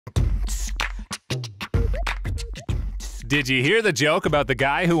Did you hear the joke about the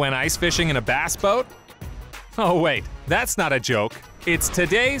guy who went ice fishing in a bass boat? Oh wait, that's not a joke. It's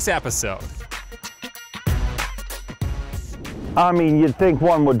today's episode. I mean, you'd think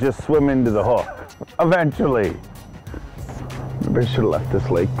one would just swim into the hook. Eventually. Maybe I should have left this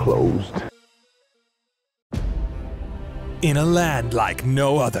lake closed. In a land like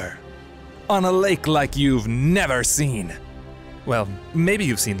no other. On a lake like you've never seen. Well, maybe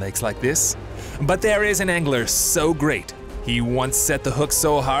you've seen lakes like this. But there is an angler so great, he once set the hook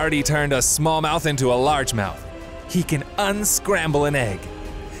so hard he turned a smallmouth into a largemouth. He can unscramble an egg.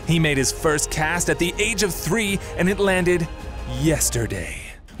 He made his first cast at the age of 3 and it landed yesterday.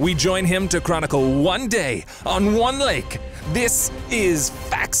 We join him to chronicle one day on one lake. This is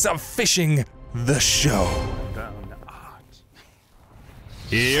Facts of Fishing, the show.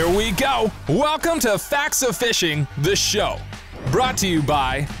 Here we go. Welcome to Facts of Fishing, the show. Brought to you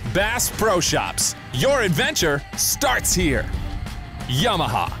by Bass Pro Shops. Your adventure starts here.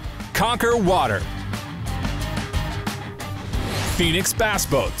 Yamaha, Conquer Water. Phoenix Bass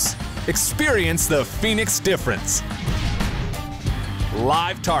Boats. Experience the Phoenix difference.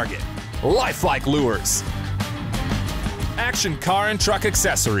 Live Target. Lifelike lures. Action Car and Truck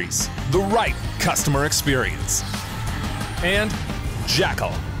Accessories. The right customer experience. And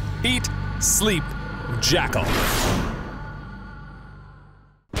Jackal. Eat, sleep, Jackal.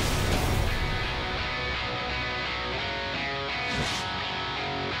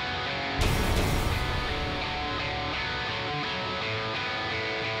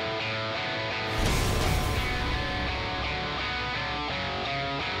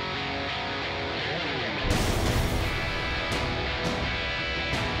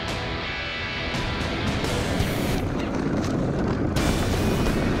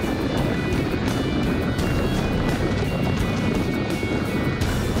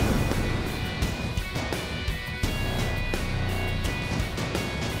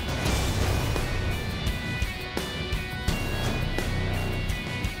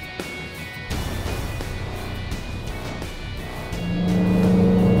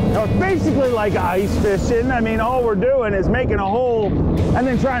 It's basically like ice fishing. I mean, all we're doing is making a hole and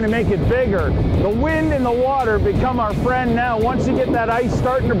then trying to make it bigger. The wind and the water become our friend now. Once you get that ice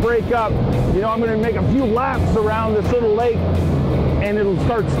starting to break up, you know, I'm going to make a few laps around this little lake and it'll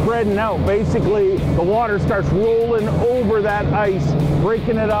start spreading out. Basically, the water starts rolling over that ice,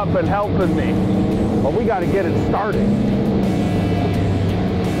 breaking it up and helping me. But we got to get it started.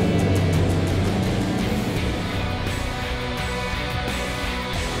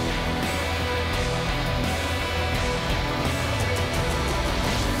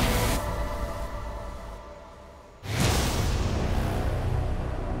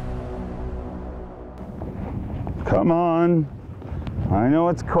 Come on, I know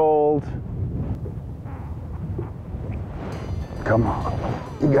it's cold. Come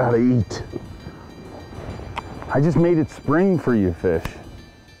on, you gotta eat. I just made it spring for you, fish.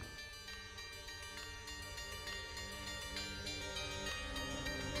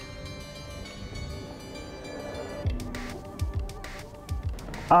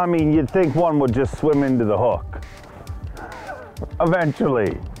 I mean, you'd think one would just swim into the hook.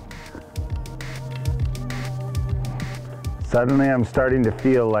 Eventually. Suddenly I'm starting to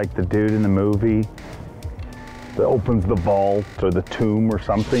feel like the dude in the movie that opens the vault or the tomb or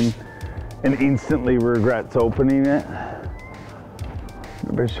something and instantly regrets opening it.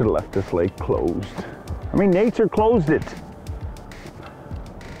 Maybe I should have left this lake closed. I mean, nature closed it.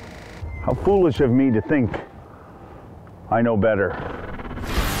 How foolish of me to think I know better.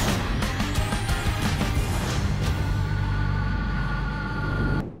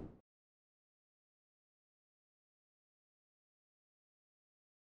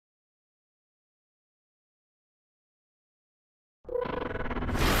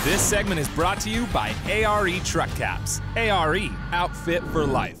 This segment is brought to you by ARE Truck Caps. ARE, outfit for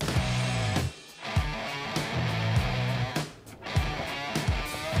life.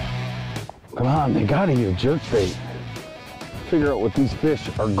 Come on, they gotta use jerk bait. Figure out what these fish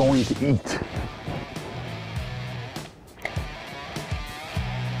are going to eat.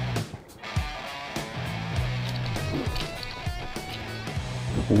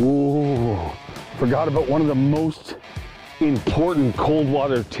 Ooh, forgot about one of the most important cold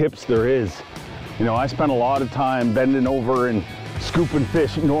water tips there is. You know, I spend a lot of time bending over and scooping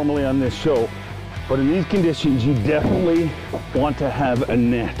fish normally on this show, but in these conditions you definitely want to have a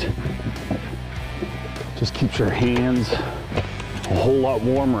net. Just keeps your hands a whole lot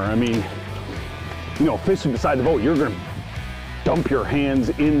warmer. I mean, you know, fishing beside the boat, you're gonna dump your hands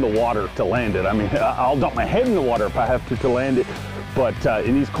in the water to land it. I mean, I'll dump my head in the water if I have to land it, but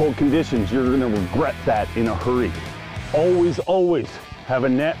in these cold conditions, you're gonna regret that in a hurry. always, always have a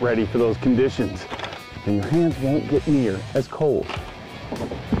net ready for those conditions, and your hands won't get near as cold.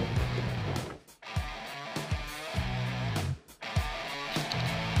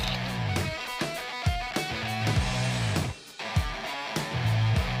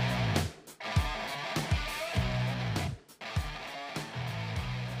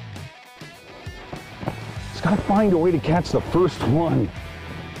 Just gotta find a way to catch the first one.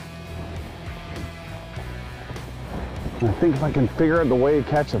 And I think if I can figure out the way to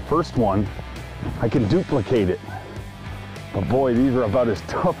catch the first one, I can duplicate it. But boy, these are about as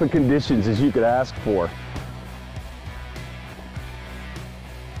tough a conditions as you could ask for.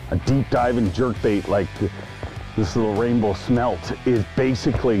 A deep diving jerkbait like this little rainbow smelt is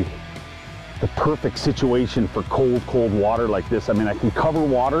basically the perfect situation for cold, cold water like this. I mean, I can cover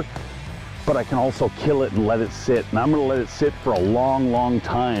water, but I can also kill it and let it sit. And I'm gonna let it sit for a long, long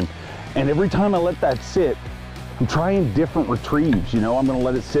time. And every time I let that sit, I'm trying different retrieves, you know? I'm gonna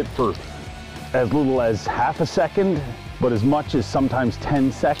let it sit for as little as half a second, but as much as sometimes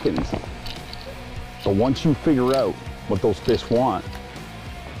 10 seconds. But once you figure out what those fish want,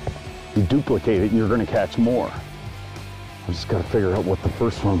 you duplicate it and you're gonna catch more. I just gotta figure out what the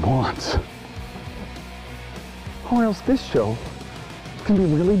first one wants. Or else this show is gonna be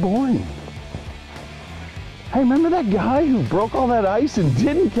really boring. Hey, remember that guy who broke all that ice and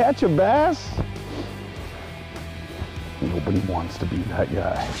didn't catch a bass? Nobody wants to be that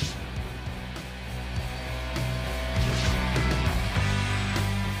guy.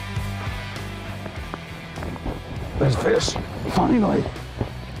 There's fish. Finally.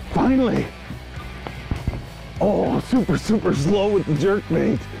 Finally. Oh, super, super slow with the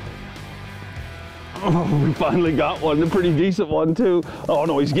jerkbait. Oh, we finally got one. A pretty decent one, too. Oh,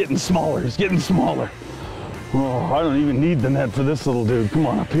 no, he's getting smaller. He's getting smaller. Oh, I don't even need the net for this little dude. Come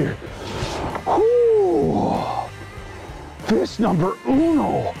on up here. Whew. Fish number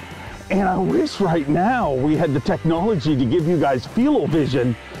uno. And I wish right now we had the technology to give you guys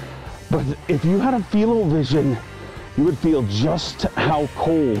feel-o-vision. But if you had a feel-o-vision, you would feel just how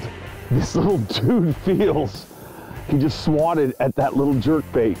cold this little dude feels. He just swatted at that little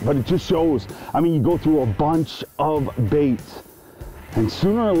jerkbait, but it just shows. I mean, you go through a bunch of baits, and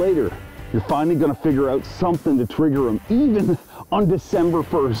sooner or later, you're finally gonna figure out something to trigger him, even on December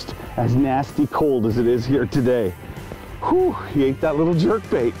 1st, as nasty cold as it is here today. Whew, he ate that little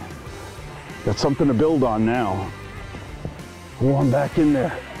jerkbait. Got something to build on now. One back in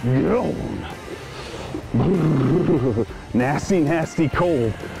there. Nasty, nasty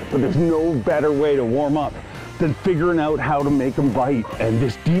cold, but there's no better way to warm up than figuring out how to make them bite. And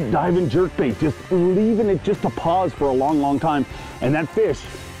this deep diving jerkbait, just leaving it just to pause for a long, long time. And that fish,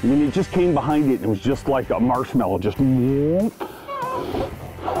 I mean, it just came behind it and it was just like a marshmallow, just whoop.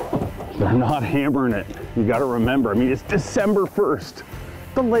 They're not hammering it. You gotta remember, I mean, it's December 1st.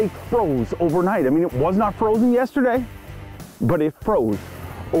 The lake froze overnight. I mean, it was not frozen yesterday, but it froze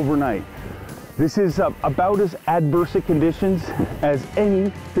overnight. This is about as adverse a conditions as any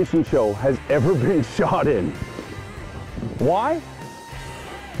fishing show has ever been shot in. Why?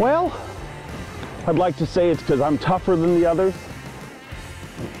 Well, I'd like to say it's because I'm tougher than the others,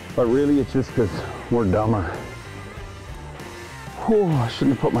 but really it's just because we're dumber. Whew, I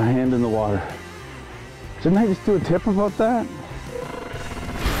shouldn't have put my hand in the water. Didn't I just do a tip about that?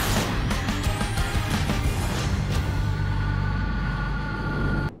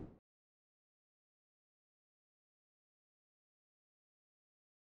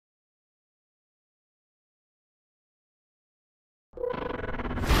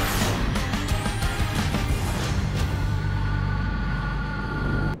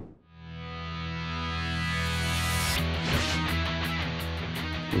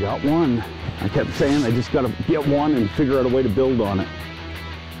 We got one. I kept saying I just got to get one and figure out a way to build on it.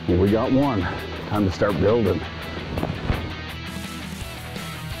 Well, we got one. Time to start building.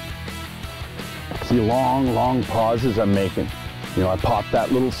 See long, long pauses I'm making. You know, I pop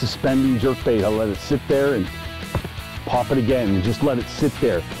that little suspending jerkbait. I let it sit there and pop it again and just let it sit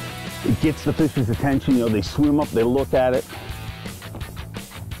there. It gets the fish's attention. You know, they swim up, they look at it.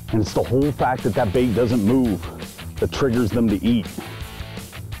 And it's the whole fact that that bait doesn't move that triggers them to eat.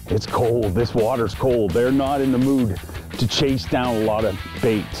 It's cold, this water's cold. They're not in the mood to chase down a lot of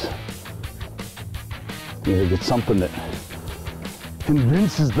baits. You know, get something that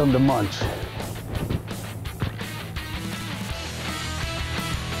convinces them to munch.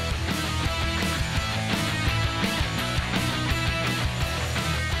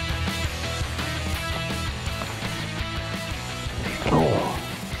 Oh,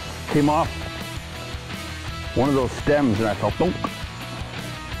 came off one of those stems and I felt, nope.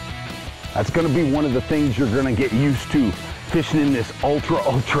 That's gonna be one of the things you're gonna get used to fishing in this ultra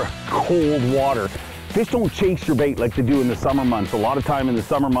cold water. Fish don't chase your bait like they do in the summer months. A lot of time in the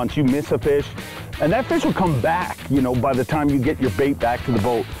summer months, you miss a fish, and that fish will come back, you know, by the time you get your bait back to the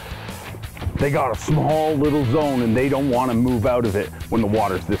boat. They got a small little zone and they don't want to move out of it when the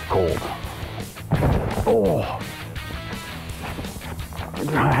water's this cold. Oh,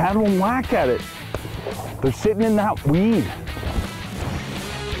 I had one whack at it. They're sitting in that weed.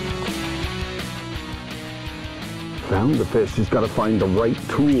 Found the fish, just got to find the right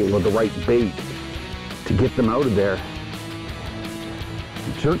tool or the right bait to get them out of there.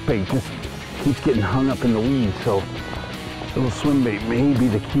 The jerk bait just keeps getting hung up in the weeds, so little swim bait may be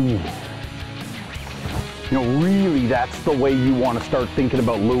the key. You know, really, that's the way you want to start thinking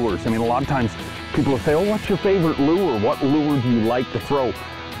about lures. I mean, a lot of times people will say, oh, what's your favorite lure? What lure do you like to throw?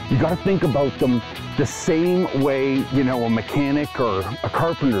 You got to think about them the same way, you know, a mechanic or a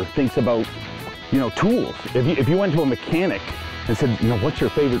carpenter thinks about, you know, tools. If you went to a mechanic and said, you know, what's your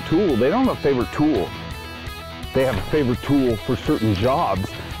favorite tool? They don't have a favorite tool. They have a favorite tool for certain jobs,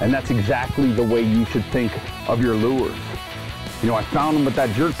 and that's exactly the way you should think of your lures. You know, I found them with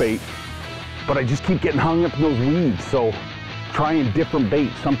that jerk bait, but I just keep getting hung up in those weeds, so trying different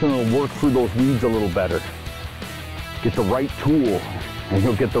baits, something that'll work through those weeds a little better. Get the right tool, and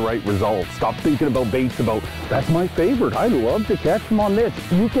you'll get the right results. Stop thinking about baits about, that's my favorite, I love to catch them on this.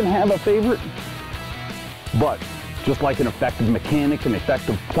 You can have a favorite, but just like an effective mechanic, an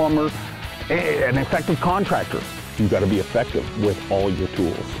effective plumber, an effective contractor, you've got to be effective with all your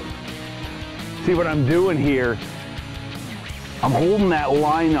tools. See what I'm doing here? I'm holding that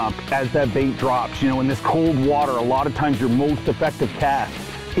line up as that bait drops. You know, in this cold water, a lot of times your most effective cast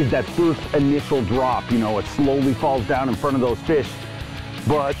is that first initial drop. You know, it slowly falls down in front of those fish.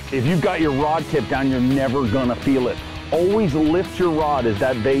 But if you've got your rod tip down, you're never gonna feel it. Always lift your rod as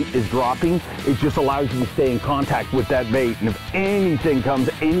that bait is dropping. It just allows you to stay in contact with that bait. And if anything comes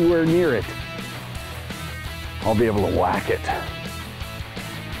anywhere near it, I'll be able to whack it.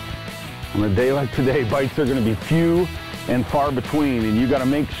 On a day like today, bites are gonna be few and far between, and you got to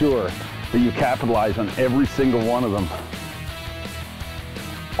make sure that you capitalize on every single one of them.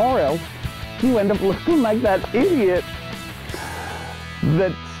 Or else you end up looking like that idiot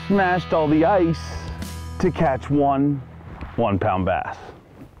that smashed all the ice to catch one 1-pound bass.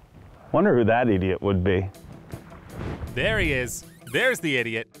 Wonder who that idiot would be. There he is. There's the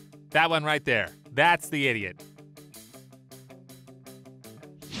idiot. That one right there. That's the idiot.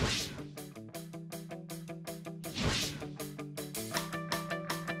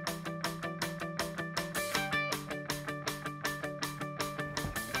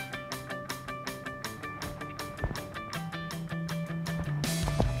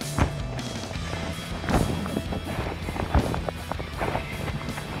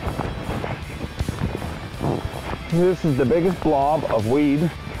 This is the biggest blob of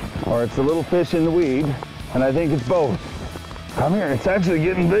weed, or it's a little fish in the weed, and I think it's both. Come here, it's actually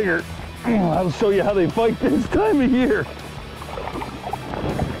getting bigger. I'll show you how they fight this time of year.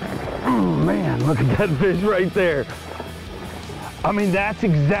 Oh man, look at that fish right there. I mean, that's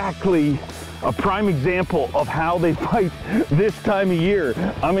exactly a prime example of how they fight this time of year.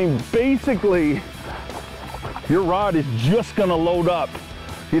 I mean, basically, your rod is just gonna load up.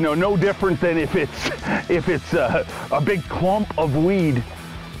 You know, no different than if it's a big clump of weed.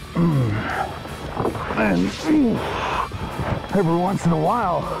 And every once in a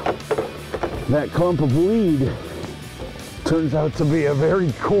while, that clump of weed turns out to be a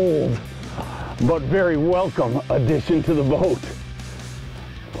very cold but very welcome addition to the boat.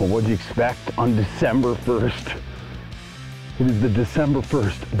 Well, what'd you expect on December 1st? It is the December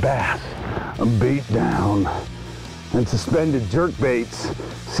 1st bass, a bait down, and suspended jerk baits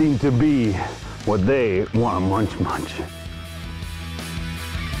seem to be what they want to munch.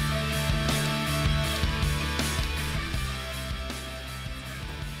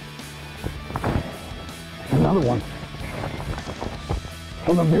 Another one.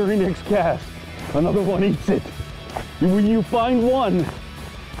 On the very next cast, another one eats it. When you find one,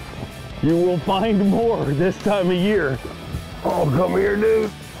 you will find more this time of year. Oh, come here,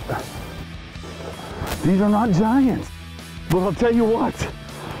 dude. These are not giants, but I'll tell you what,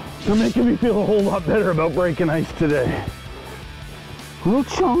 they're making me feel a whole lot better about breaking ice today. Little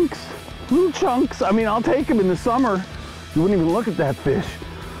chunks. I mean, I'll take them in the summer. You wouldn't even look at that fish,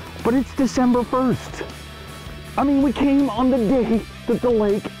 but it's December 1st. I mean, we came on the day that the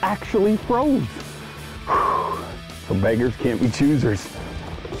lake actually froze. Whew. So beggars can't be choosers.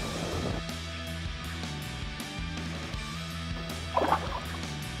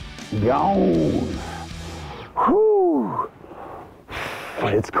 Gone. Whew.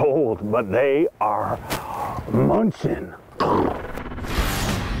 It's cold, but they are munching.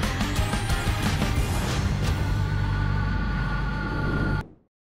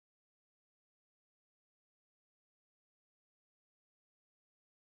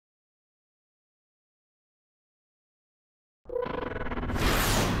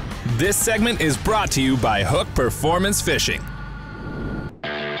 This segment is brought to you by Hook Performance Fishing.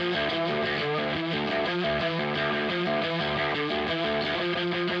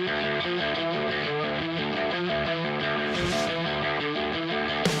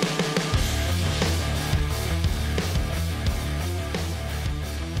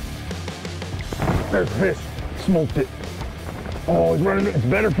 There's fish. Smoked it. Oh, he's running. It's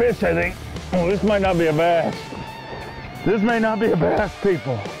better fish, I think. Oh, this might not be a bass. This may not be a bass,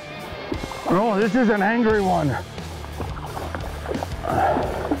 people. No, this is an angry one.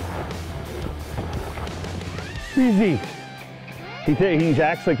 Easy. He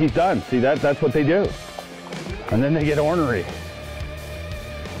acts like he's done. See, that's what they do. And then they get ornery.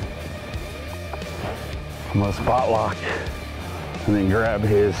 I'm gonna spot lock and then grab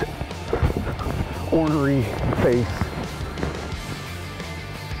his ornery face.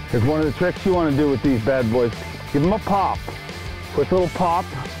 Here's one of the tricks you want to do with these bad boys. Give him a pop. Quick little pop.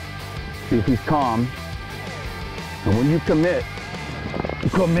 See if he's calm. And when you commit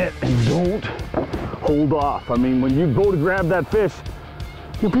and don't hold off. I mean, when you go to grab that fish,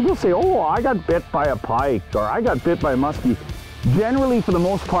 you know, people say, oh, I got bit by a pike or I got bit by a muskie. Generally, for the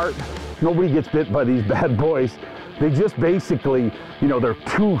most part, nobody gets bit by these bad boys. They just basically, you know, their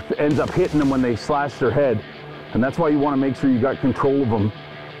tooth ends up hitting them when they slash their head. And that's why you want to make sure you got control of them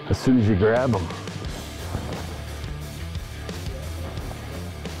as soon as you grab them.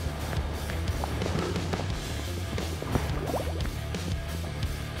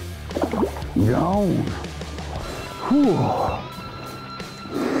 Gone. Whew.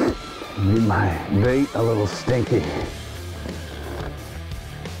 Made my bait a little stinky.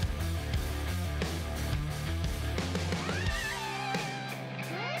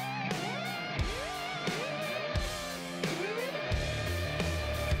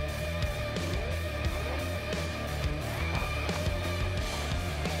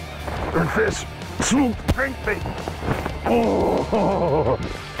 Good fish. Swoop, crankbait. Oh.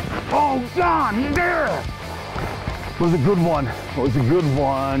 Oh, John, there! It was a good one. It was a good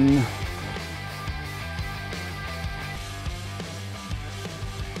one.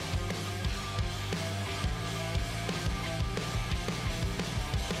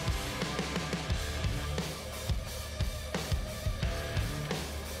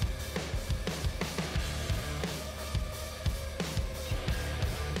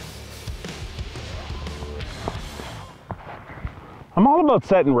 I'm all about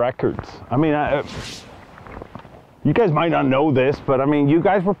setting records. I mean, you guys might not know this, but I mean, you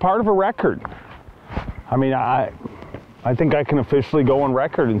guys were part of a record. I mean, I think I can officially go on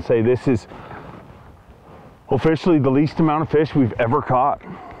record and say this is officially the least amount of fish we've ever caught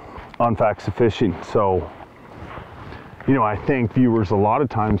on Facts of Fishing. So, you know, I thank viewers a lot of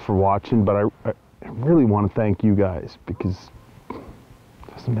times for watching, but I really want to thank you guys because there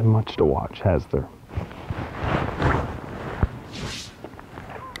hasn't been much to watch, has there?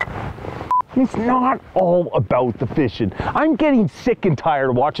 It's not all about the fishing. I'm getting sick and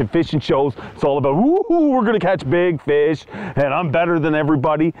tired of watching fishing shows. It's all about, ooh, we're gonna catch big fish and I'm better than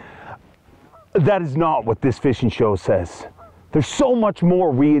everybody. That is not what this fishing show says. There's so much more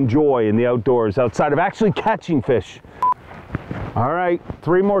we enjoy in the outdoors outside of actually catching fish. All right,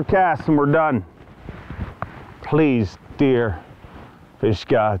 3 more casts and we're done. Please, dear fish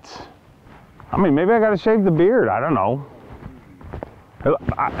gods. I mean, maybe I gotta shave the beard, I don't know.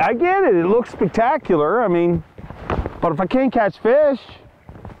 I get it, it looks spectacular, I mean, but if I can't catch fish,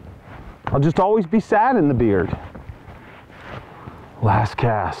 I'll just always be sad in the beard. Last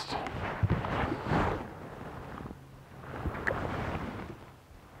cast.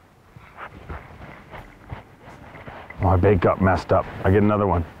 My bait got messed up. I get another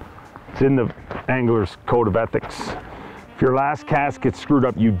one. It's in the angler's code of ethics. If your last cast gets screwed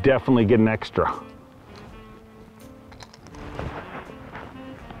up, you definitely get an extra.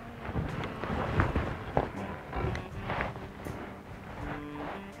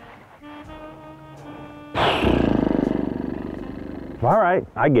 All right,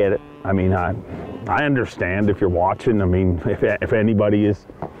 I get it. I mean, I understand if you're watching. I mean, if anybody is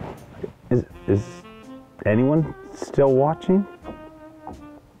anyone still watching?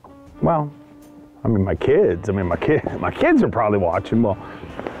 Well, I mean, my kids are probably watching. Well,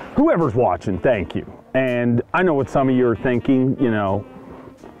 whoever's watching, thank you. And I know what some of you are thinking, you know,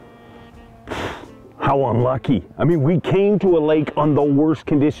 How unlucky. I mean, we came to a lake on the worst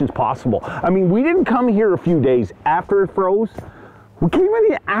conditions possible. I mean, we didn't come here a few days after it froze. We came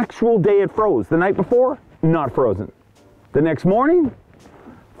on the actual day it froze. The night before, not frozen. The next morning,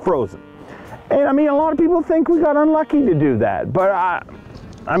 frozen. And I mean, a lot of people think we got unlucky to do that, but I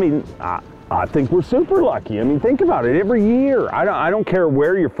think we're super lucky. I mean, think about it. Every year, I don't care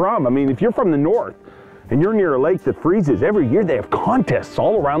where you're from. I mean, if you're from the north and you're near a lake that freezes, every year they have contests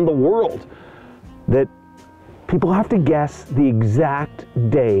all around the world that people have to guess the exact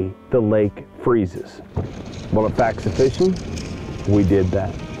day the lake freezes. Well, at Facts of Fishing, we did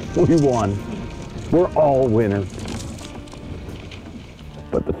that. We won. We're all winners.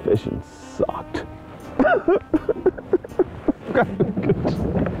 But the fishing sucked.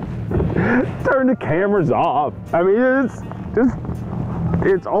 Turn the cameras off. I mean,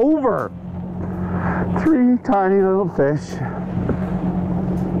 it's over. 3 tiny little fish.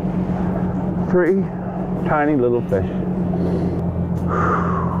 3 tiny little fish.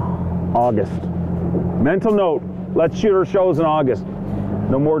 August. Mental note, let's shoot our shows in August.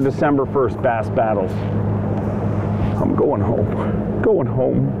 No more December 1st bass battles. I'm going home. Going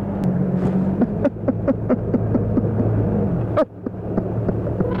home.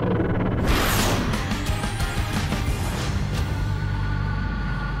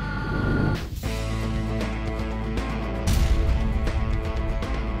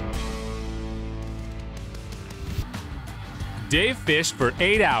 Dave fished for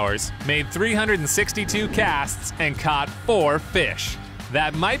 8 hours, made 362 casts, and caught 4 fish.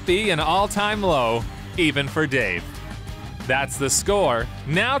 That might be an all-time low, even for Dave. That's the score.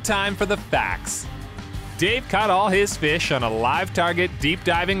 Now time for the facts. Dave caught all his fish on a live target deep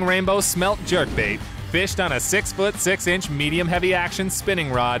diving rainbow smelt jerkbait, fished on a 6-foot 6-inch medium heavy action spinning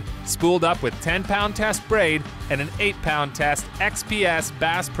rod, spooled up with 10-pound test braid and an 8-pound test XPS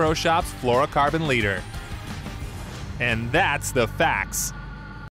Bass Pro Shops fluorocarbon leader. And that's the facts.